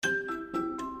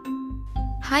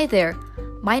Hi there,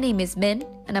 my name is Min,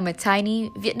 and I'm a tiny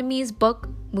Vietnamese book,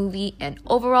 movie, and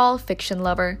overall fiction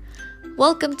lover.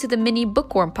 Welcome to the Mini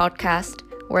Bookworm podcast,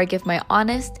 where I give my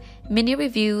honest mini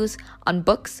reviews on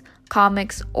books,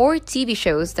 comics, or TV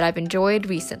shows that I've enjoyed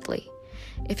recently.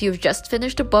 If you've just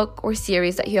finished a book or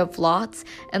series that you have lots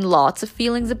and lots of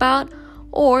feelings about,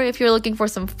 or if you're looking for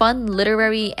some fun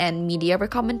literary and media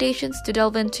recommendations to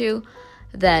delve into,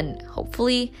 then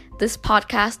hopefully this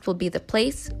podcast will be the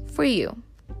place for you.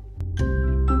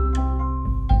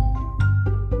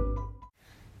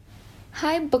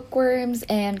 Hi bookworms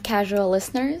and casual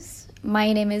listeners,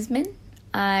 my name is Min.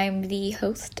 I'm the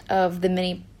host of the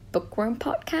Mini Bookworm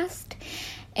podcast,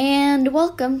 and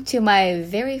welcome to my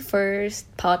very first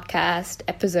podcast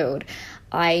episode.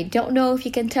 I don't know if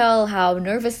you can tell how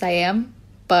nervous I am,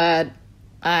 but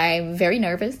I'm very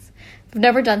nervous. I've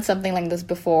never done something like this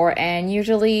before, and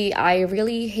usually I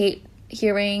really hate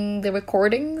hearing the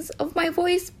recordings of my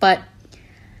voice, but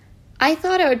I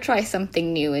thought I would try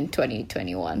something new in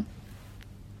 2021.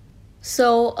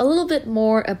 So a little bit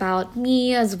more about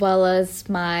me as well as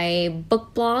my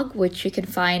book blog, which you can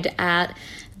find at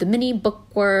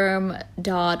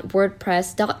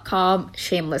theminibookworm.wordpress.com,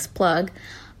 shameless plug,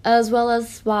 as well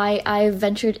as why I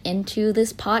ventured into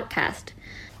this podcast.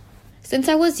 Since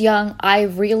I was young, I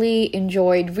really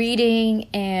enjoyed reading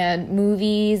and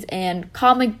movies and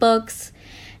comic books,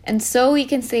 and so you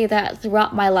can say that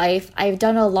throughout my life, I've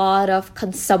done a lot of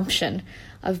consumption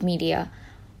of media.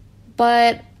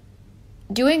 But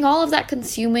doing all of that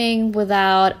consuming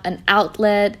without an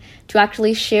outlet to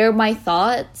actually share my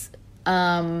thoughts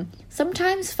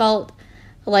sometimes felt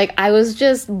like I was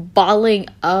just bottling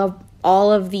up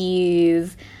all of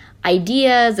these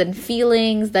ideas and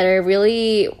feelings that I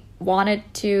really wanted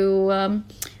to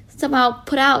somehow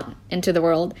put out into the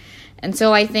world. And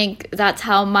so I think that's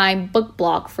how my book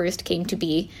blog first came to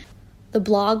be. The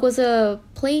blog was a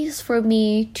place for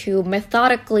me to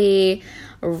methodically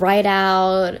write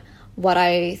out what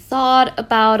I thought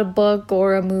about a book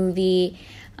or a movie,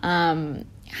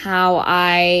 how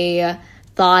I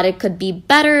thought it could be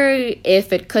better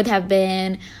if it could have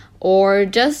been, or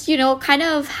just, kind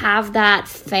of have that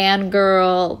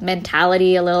fangirl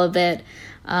mentality a little bit,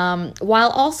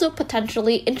 while also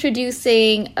potentially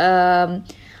introducing a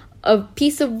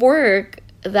piece of work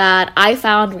that I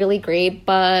found really great,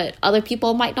 but other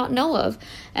people might not know of.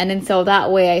 And so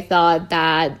that way I thought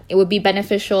that it would be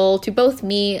beneficial to both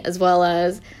me as well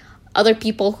as other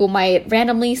people who might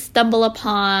randomly stumble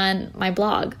upon my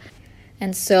blog.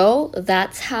 And so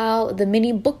that's how the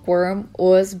Mini Bookworm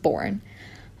was born.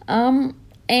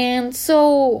 And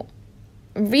so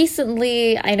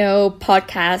recently, I know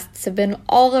podcasts have been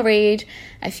all the rage.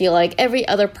 I feel like every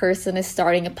other person is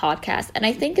starting a podcast, and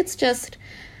I think it's just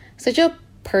such a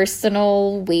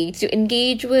personal way to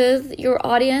engage with your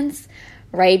audience,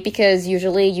 right? Because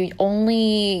usually you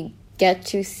only get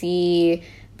to see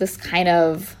this kind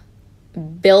of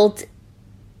built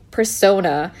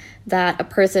persona that a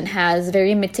person has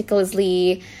very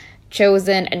meticulously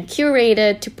chosen and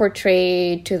curated to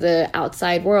portray to the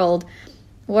outside world.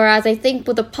 Whereas I think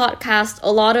with a podcast,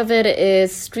 a lot of it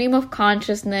is stream of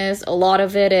consciousness, a lot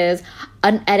of it is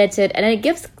unedited, and it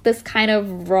gives this kind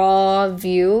of raw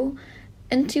view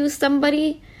into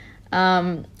somebody.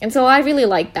 And so I really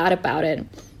like that about it.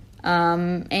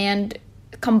 And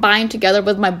combined together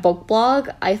with my book blog,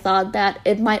 I thought that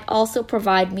it might also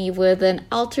provide me with an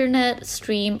alternate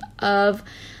stream of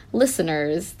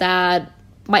listeners that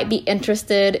might be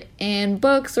interested in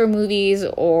books or movies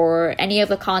or any of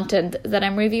the content that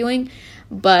I'm reviewing,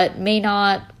 but may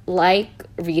not like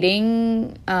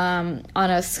reading on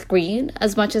a screen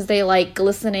as much as they like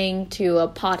listening to a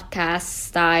podcast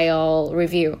style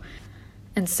review.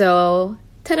 And so,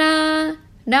 ta-da!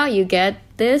 Now you get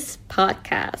this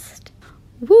podcast.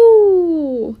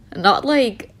 Woo! Not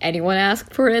like anyone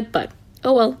asked for it, but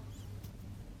oh well.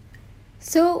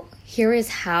 So here is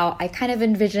how I kind of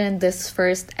envision this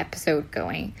first episode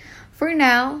going. For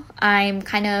now, I'm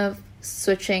kind of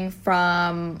switching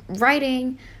from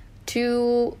writing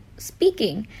to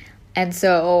speaking. And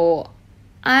so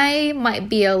I might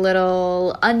be a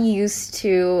little unused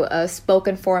to a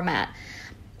spoken format.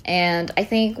 And I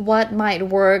think what might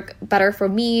work better for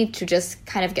me to just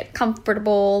kind of get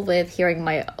comfortable with hearing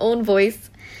my own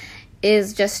voice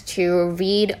is just to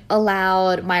read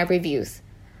aloud my reviews.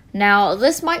 Now,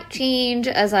 this might change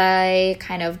as I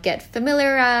kind of get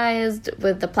familiarized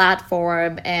with the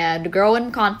platform and grow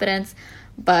in confidence,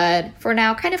 but for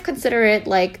now, kind of consider it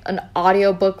like an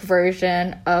audiobook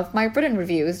version of my written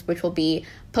reviews, which will be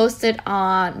posted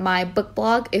on my book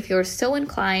blog if you're so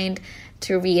inclined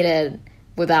to read it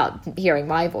without hearing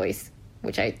my voice.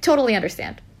 which I totally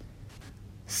understand.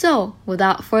 So,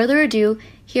 without further ado,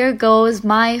 here goes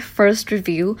my first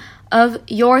review of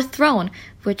Your Throne,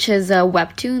 which is a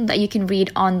webtoon that you can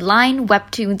read online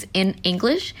webtoons in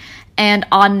English and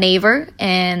on Naver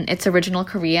in its original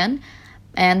Korean.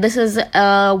 And this is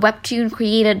a webtoon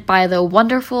created by the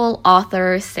wonderful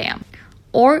author Sam,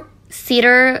 or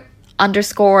Cedar_KR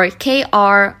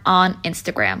on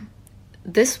Instagram.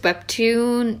 This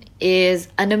webtoon is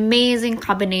an amazing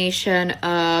combination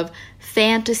of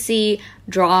fantasy,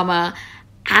 drama,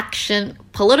 action,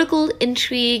 political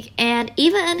intrigue, and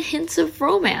even hints of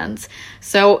romance.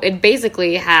 So it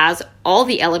basically has all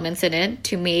the elements in it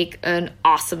to make an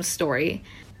awesome story.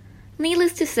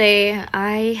 Needless to say,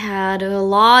 I had a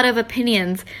lot of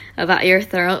opinions about Your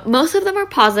Throne. Most of them are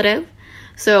positive,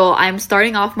 so I'm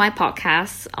starting off my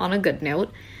podcast on a good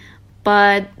note.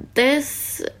 But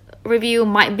this review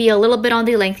might be a little bit on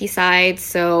the lengthy side,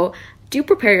 so do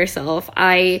prepare yourself.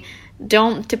 I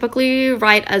don't typically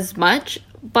write as much,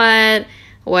 but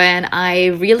when I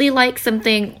really like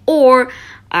something or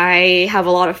I have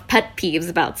a lot of pet peeves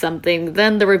about something,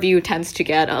 then the review tends to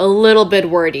get a little bit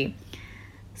wordy.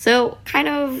 So kind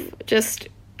of just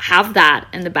have that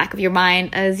in the back of your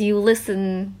mind as you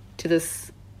listen to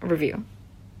this review.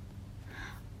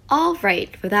 All right,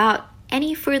 without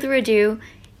any further ado,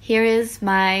 here is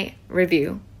my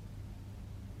review.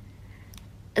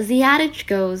 As the adage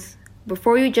goes,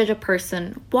 before you judge a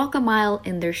person, walk a mile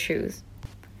in their shoes.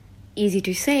 Easy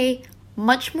to say,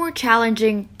 much more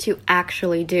challenging to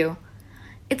actually do.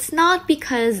 It's not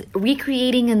because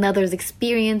recreating another's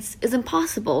experience is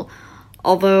impossible,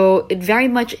 although it very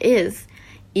much is.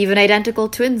 Even identical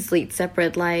twins lead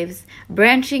separate lives,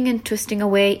 branching and twisting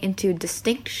away into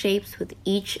distinct shapes with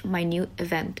each minute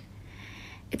event.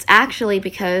 It's actually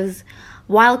because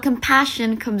while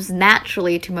compassion comes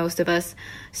naturally to most of us,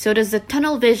 so does the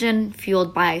tunnel vision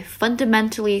fueled by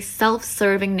fundamentally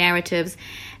self-serving narratives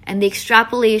and the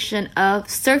extrapolation of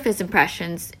surface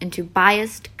impressions into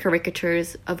biased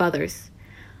caricatures of others.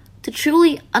 To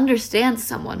truly understand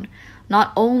someone,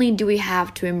 not only do we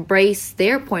have to embrace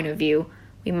their point of view,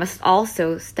 we must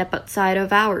also step outside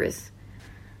of ours.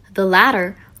 The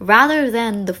latter, rather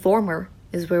than the former,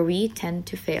 is where we tend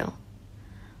to fail.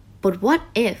 But what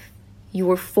if you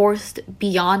were forced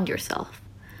beyond yourself?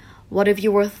 What if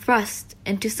you were thrust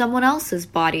into someone else's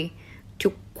body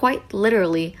to quite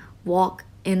literally walk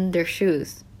in their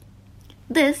shoes?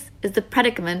 This is the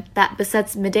predicament that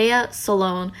besets Medea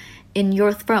Solon in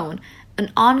Your Throne,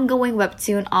 an ongoing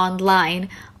webtoon online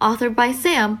authored by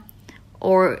Sam,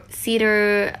 or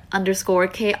Cedar_KR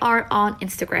on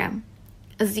Instagram.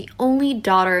 As the only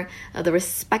daughter of the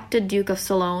respected Duke of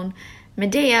Solon,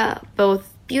 Medea,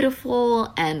 both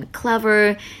beautiful and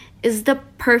clever, is the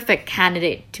perfect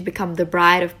candidate to become the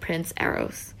bride of Prince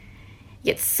Eros.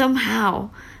 Yet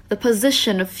somehow, the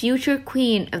position of future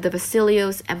queen of the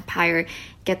Vasilios Empire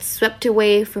gets swept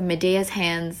away from Medea's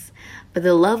hands by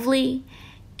the lovely,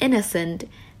 innocent,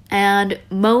 and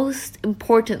most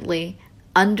importantly,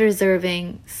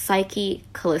 undeserving Psyche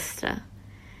Callista.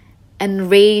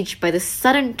 Enraged by the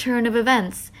sudden turn of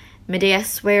events, Medea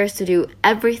swears to do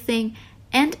everything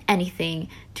and anything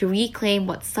to reclaim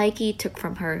what Psyche took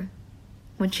from her.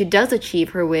 When she does achieve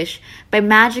her wish by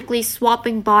magically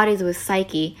swapping bodies with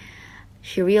Psyche,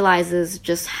 she realizes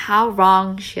just how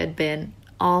wrong she had been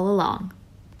all along.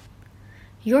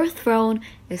 Your Throne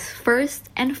is first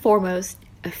and foremost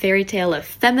a fairy tale of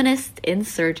feminist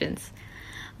insurgents.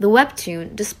 The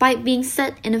webtoon, despite being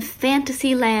set in a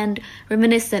fantasy land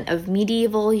reminiscent of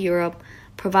medieval Europe,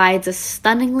 provides a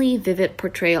stunningly vivid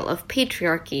portrayal of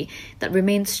patriarchy that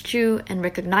remains true and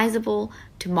recognizable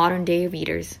to modern-day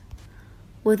readers.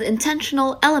 With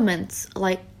intentional elements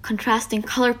like contrasting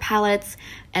color palettes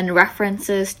and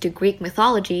references to Greek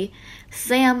mythology,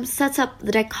 Sam sets up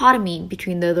the dichotomy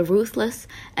between the ruthless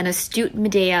and astute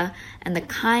Medea and the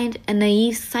kind and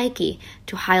naive Psyche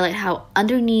to highlight how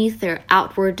underneath their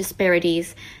outward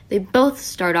disparities, they both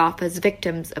start off as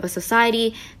victims of a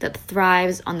society that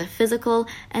thrives on the physical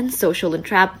and social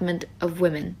entrapment of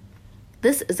women.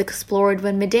 This is explored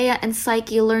when Medea and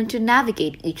Psyche learn to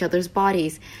navigate each other's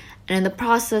bodies, and in the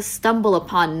process stumble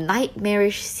upon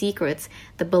nightmarish secrets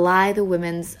that belie the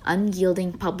women's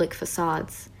unyielding public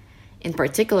facades. In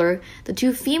particular, the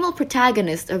two female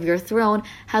protagonists of Your Throne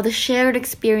have the shared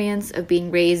experience of being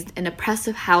raised in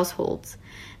oppressive households.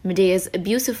 Medea's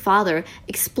abusive father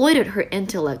exploited her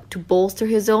intellect to bolster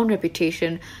his own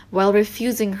reputation while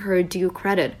refusing her due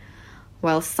credit,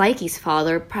 while Psyche's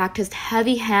father practiced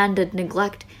heavy-handed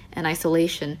neglect and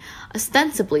isolation,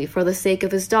 ostensibly for the sake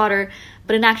of his daughter,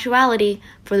 but in actuality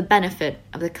for the benefit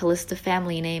of the Callista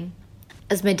family name.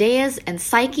 As Medea's and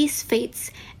Psyche's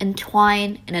fates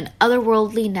entwine in an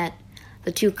otherworldly net,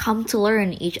 the two come to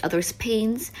learn each other's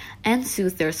pains and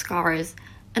soothe their scars,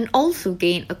 and also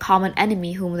gain a common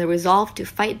enemy whom they resolve to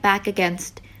fight back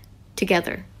against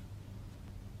together.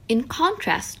 In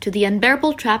contrast to the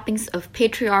unbearable trappings of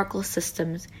patriarchal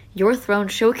systems, Your Throne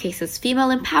showcases female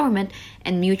empowerment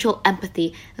and mutual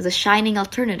empathy as a shining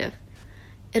alternative.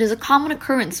 It is a common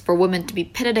occurrence for women to be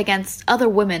pitted against other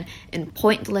women in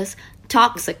pointless,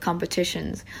 toxic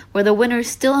competitions, where the winners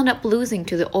still end up losing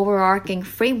to the overarching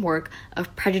framework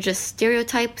of prejudiced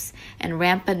stereotypes and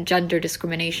rampant gender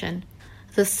discrimination.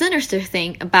 The sinister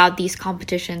thing about these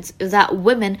competitions is that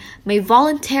women may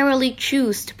voluntarily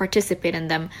choose to participate in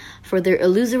them for their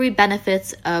illusory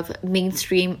benefits of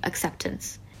mainstream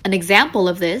acceptance. An example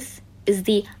of this is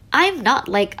the "I'm not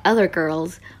like other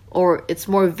girls," or its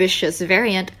more vicious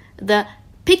variant, the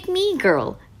 "pick me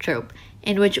girl" trope,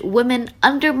 in which women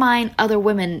undermine other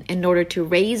women in order to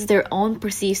raise their own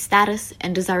perceived status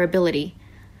and desirability.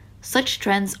 Such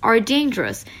trends are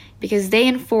dangerous because they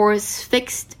enforce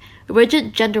fixed,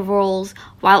 rigid gender roles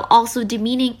while also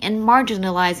demeaning and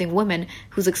marginalizing women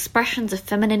whose expressions of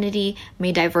femininity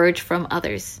may diverge from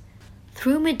others.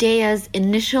 Through Medea's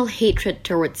initial hatred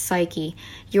towards Psyche,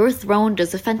 Your Throne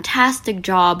does a fantastic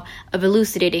job of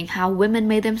elucidating how women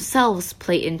may themselves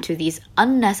play into these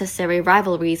unnecessary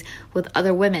rivalries with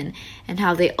other women and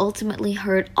how they ultimately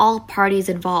hurt all parties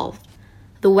involved.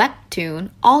 The Webtoon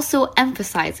also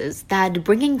emphasizes that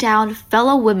bringing down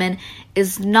fellow women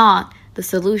is not the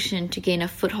solution to gain a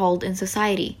foothold in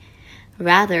society.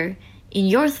 Rather, in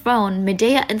Your Throne,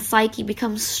 Medea and Psyche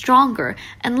become stronger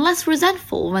and less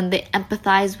resentful when they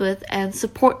empathize with and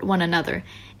support one another,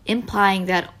 implying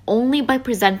that only by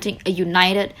presenting a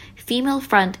united female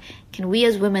front can we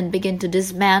as women begin to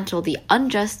dismantle the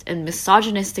unjust and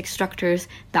misogynistic structures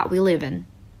that we live in.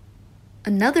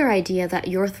 Another idea that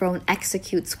Your Throne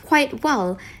executes quite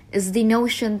well is the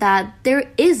notion that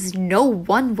there is no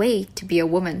one way to be a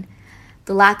woman.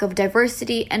 The lack of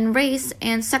diversity and race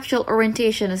and sexual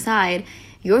orientation aside,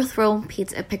 Your Throne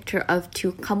paints a picture of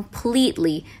two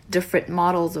completely different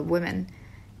models of women.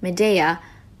 Medea,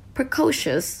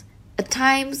 precocious, at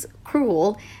times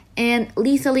cruel, and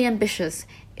lethally ambitious,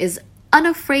 is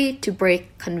unafraid to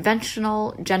break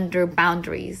conventional gender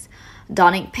boundaries,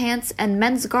 donning pants and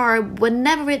men's garb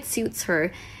whenever it suits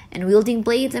her, and wielding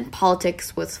blades in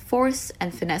politics with force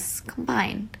and finesse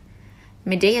combined.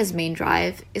 Medea's main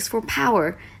drive is for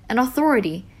power and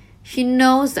authority. She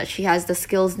knows that she has the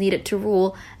skills needed to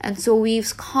rule, and so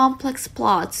weaves complex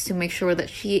plots to make sure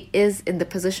that she is in the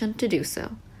position to do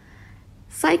so.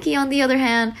 Psyche, on the other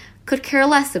hand, could care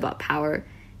less about power.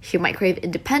 She might crave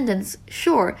independence,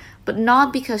 sure, but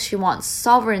not because she wants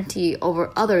sovereignty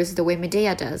over others the way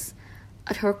Medea does.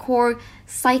 At her core,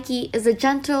 Psyche is a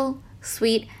gentle,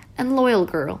 sweet, and loyal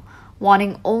girl,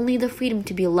 wanting only the freedom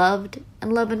to be loved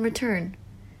and love in return.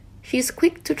 She is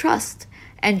quick to trust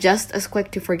and just as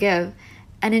quick to forgive,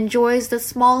 and enjoys the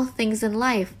small things in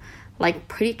life, like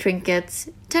pretty trinkets,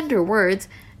 tender words,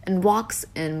 and walks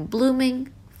in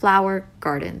blooming flower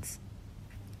gardens.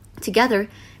 Together,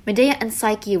 Medea and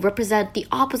Psyche represent the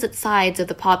opposite sides of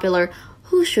the popular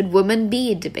 "who should women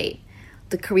be" debate: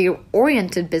 the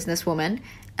career-oriented businesswoman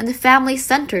and the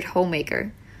family-centered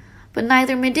homemaker. But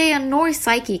neither Medea nor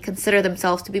Psyche consider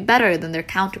themselves to be better than their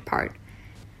counterpart.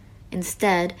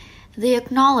 Instead, they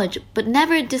acknowledge but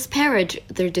never disparage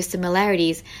their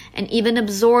dissimilarities and even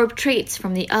absorb traits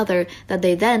from the other that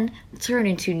they then turn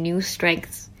into new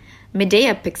strengths.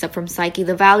 Medea picks up from Psyche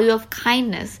the value of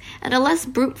kindness and a less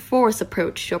brute force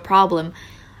approach to a problem,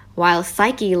 while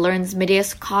Psyche learns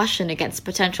Medea's caution against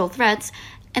potential threats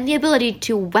and the ability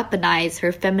to weaponize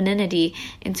her femininity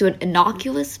into an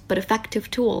innocuous but effective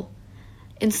tool.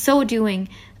 In so doing,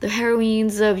 the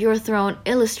heroines of Your Throne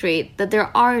illustrate that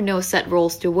there are no set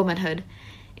roles to womanhood.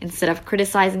 Instead of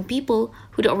criticizing people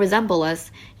who don't resemble us,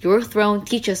 Your Throne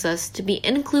teaches us to be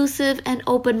inclusive and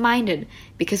open-minded,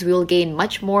 because we will gain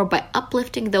much more by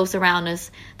uplifting those around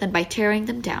us than by tearing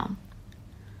them down.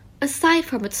 Aside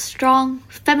from its strong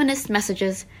feminist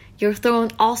messages, Your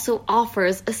Throne also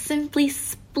offers a simply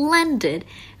splendid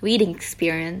reading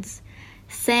experience.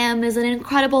 Sam is an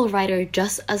incredible writer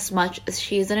just as much as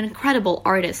she is an incredible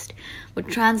artist, which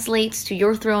translates to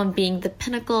Your Throne being the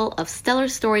pinnacle of stellar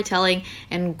storytelling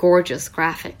and gorgeous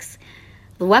graphics.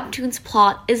 The Webtoon's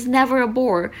plot is never a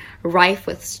bore, rife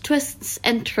with twists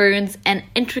and turns and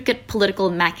intricate political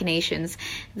machinations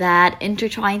that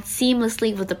intertwine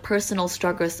seamlessly with the personal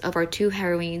struggles of our two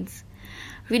heroines.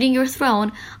 Reading Your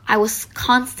Throne, I was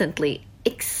constantly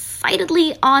excited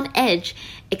excitedly on edge,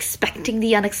 expecting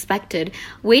the unexpected,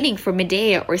 waiting for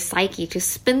Medea or Psyche to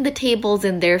spin the tables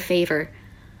in their favor.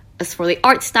 As for the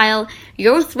art style,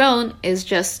 Your Throne is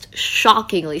just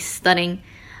shockingly stunning.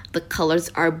 The colors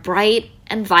are bright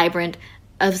and vibrant,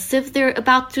 as if they're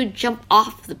about to jump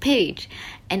off the page,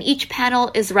 and each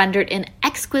panel is rendered in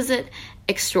exquisite,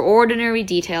 extraordinary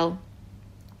detail.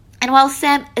 And while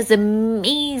Sam is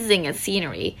amazing at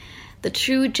scenery, the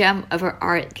true gem of her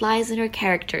art lies in her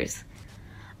characters.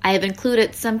 I have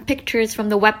included some pictures from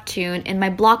the Webtoon in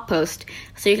my blog post,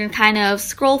 so you can kind of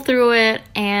scroll through it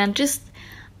and just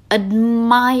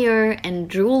admire and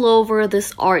drool over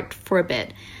this art for a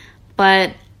bit.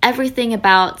 But everything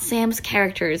about Sam's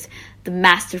characters, the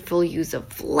masterful use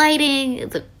of lighting,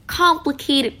 the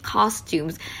complicated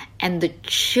costumes, and the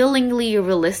chillingly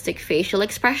realistic facial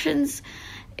expressions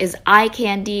is eye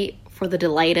candy for the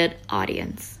delighted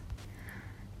audience.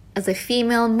 As a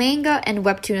female manga and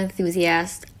webtoon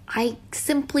enthusiast, I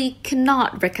simply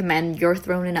cannot recommend Your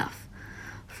Throne enough.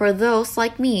 For those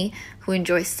like me who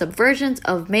enjoy subversions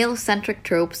of male-centric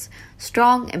tropes,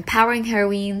 strong, empowering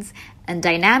heroines, and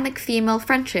dynamic female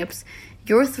friendships,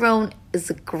 Your Throne is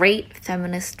a great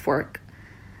feminist work.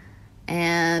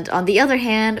 And on the other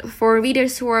hand, for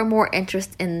readers who are more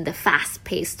interested in the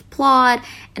fast-paced plot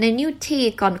and a new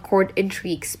take on court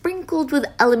intrigue sprinkled with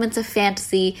elements of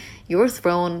fantasy, Your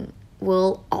Throne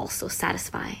will also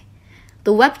satisfy.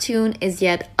 The webtoon is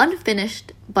yet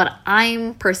unfinished, but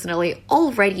I'm personally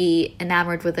already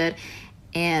enamored with it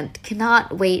and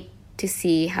cannot wait to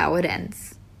see how it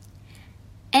ends.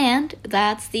 And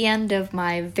that's the end of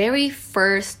my very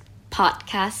first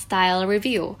podcast-style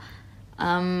review.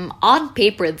 On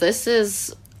paper, this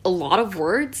is a lot of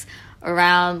words,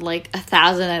 around like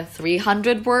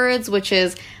 1,300 words, which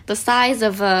is the size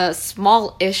of a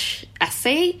small-ish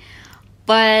essay.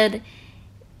 But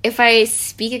if I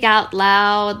speak it out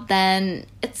loud, then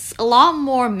it's a lot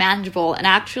more manageable and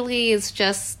actually is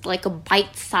just like a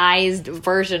bite-sized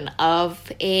version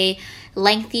of a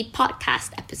lengthy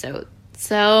podcast episode.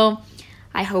 So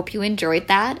I hope you enjoyed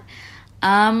that.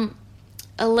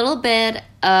 A little bit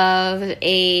of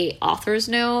a author's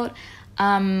note.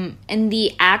 In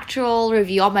the actual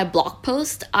review on my blog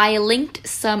post, I linked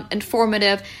some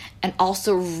informative and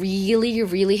also really,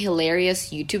 really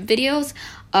hilarious YouTube videos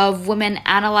of women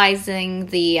analyzing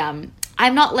the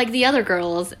I'm not like the other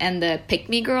girls and the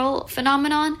pick-me girl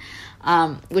phenomenon,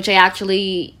 which I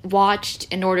actually watched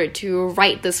in order to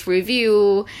write this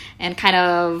review and kind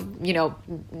of,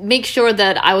 make sure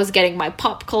that I was getting my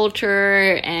pop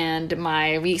culture and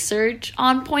my research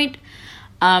on point.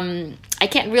 I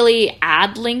can't really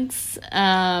add links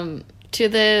to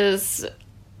this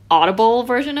Audible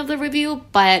version of the review,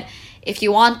 but if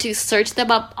you want to search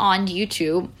them up on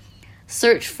YouTube,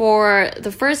 search for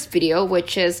the first video,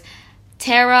 which is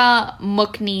Tara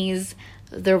Mukni's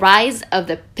The Rise of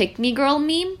the Pick Me Girl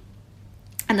meme,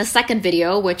 and the second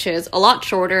video, which is a lot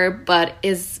shorter but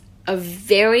is a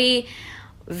very,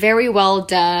 very well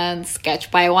done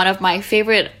sketch by one of my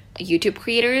favorite YouTube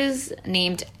creators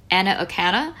named Anna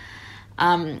Okana.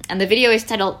 And the video is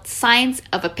titled Signs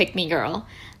of a Pick Me Girl.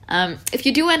 If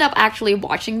you do end up actually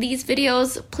watching these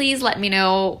videos, please let me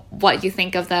know what you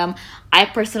think of them. I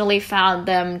personally found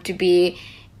them to be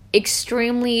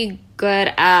extremely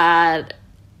good at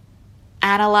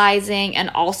analyzing and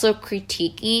also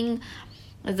critiquing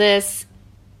this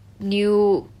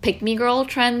new pick-me girl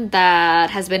trend that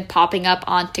has been popping up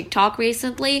on TikTok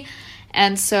recently.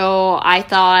 And so I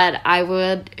thought I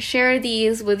would share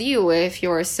these with you if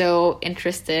you're so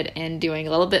interested in doing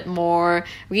a little bit more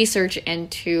research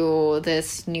into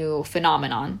this new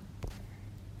phenomenon.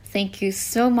 Thank you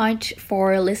so much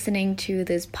for listening to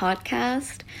this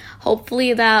podcast.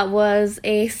 Hopefully that was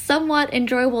a somewhat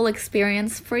enjoyable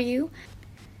experience for you.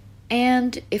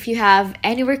 And if you have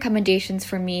any recommendations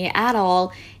for me at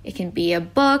all, it can be a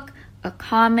book, a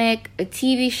comic, a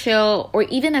TV show, or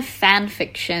even a fan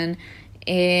fiction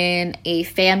in a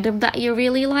fandom that you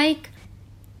really like.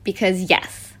 Because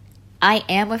yes, I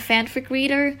am a fanfic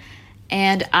reader,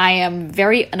 and I am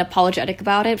very unapologetic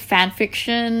about it.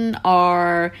 Fanfiction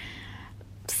are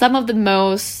some of the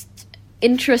most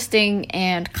interesting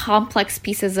and complex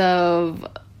pieces of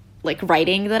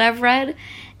writing that I've read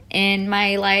in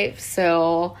my life.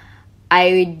 So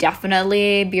I would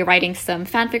definitely be writing some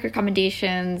fanfic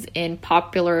recommendations in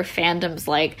popular fandoms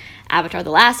like Avatar: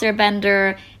 The Last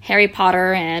Airbender, Harry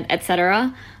Potter, and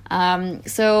etc.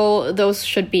 So those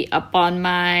should be up on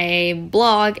my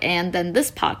blog, and then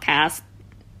this podcast,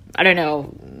 I don't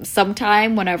know,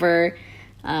 sometime whenever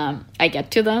I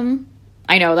get to them.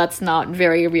 I know that's not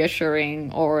very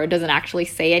reassuring or doesn't actually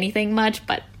say anything much,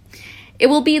 but it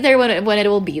will be there when it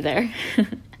will be there.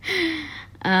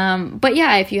 But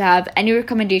yeah, if you have any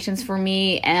recommendations for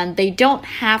me, and they don't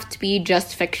have to be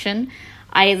just fiction,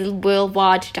 I will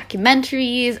watch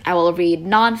documentaries, I will read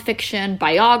nonfiction,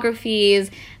 biographies,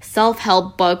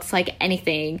 self-help books, like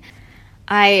anything.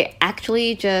 I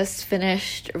actually just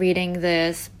finished reading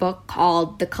this book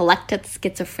called The Collected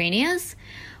Schizophrenias,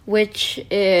 which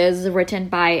is written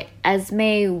by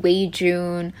Esme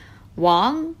Wei-Jun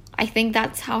Wong. I think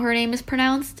that's how her name is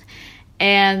pronounced.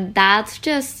 And that's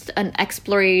just an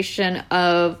exploration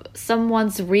of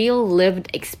someone's real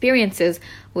lived experiences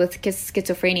with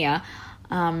schizophrenia.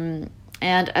 And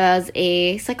as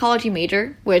a psychology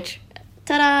major, which,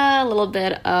 ta-da, a little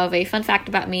bit of a fun fact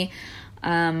about me,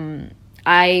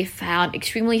 I found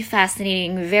extremely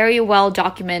fascinating, very well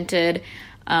documented,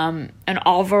 an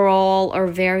overall or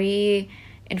very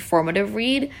informative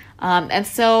read. And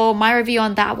so my review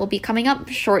on that will be coming up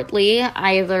shortly,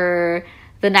 either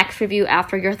the next review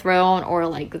after Your Throne or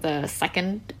like the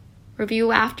second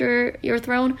review after Your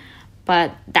Throne,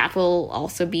 but that will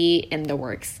also be in the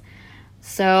works.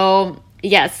 So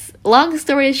yes, long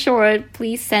story short,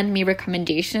 please send me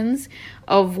recommendations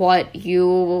of what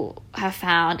you have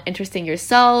found interesting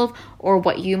yourself or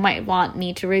what you might want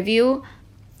me to review.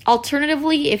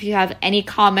 Alternatively, if you have any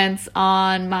comments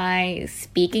on my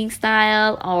speaking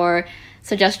style or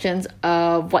suggestions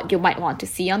of what you might want to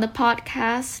see on the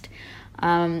podcast,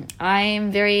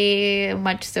 I'm very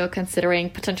much so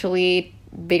considering potentially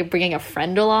bringing a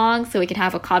friend along so we can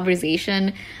have a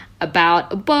conversation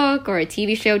about a book or a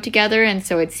TV show together, and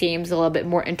so it seems a little bit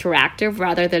more interactive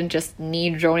rather than just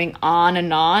me droning on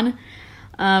and on.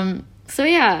 So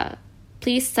yeah,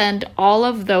 please send all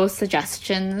of those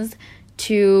suggestions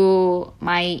to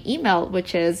my email,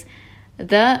 which is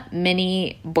the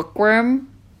mini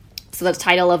bookworm, so the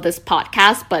title of this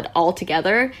podcast, but all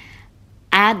together,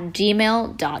 at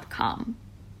gmail.com.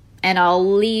 And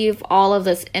I'll leave all of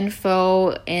this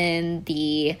info in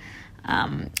the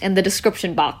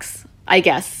description box, I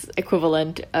guess,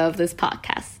 equivalent of this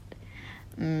podcast.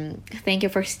 Thank you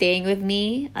for staying with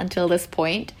me until this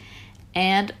point,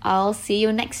 and I'll see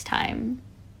you next time.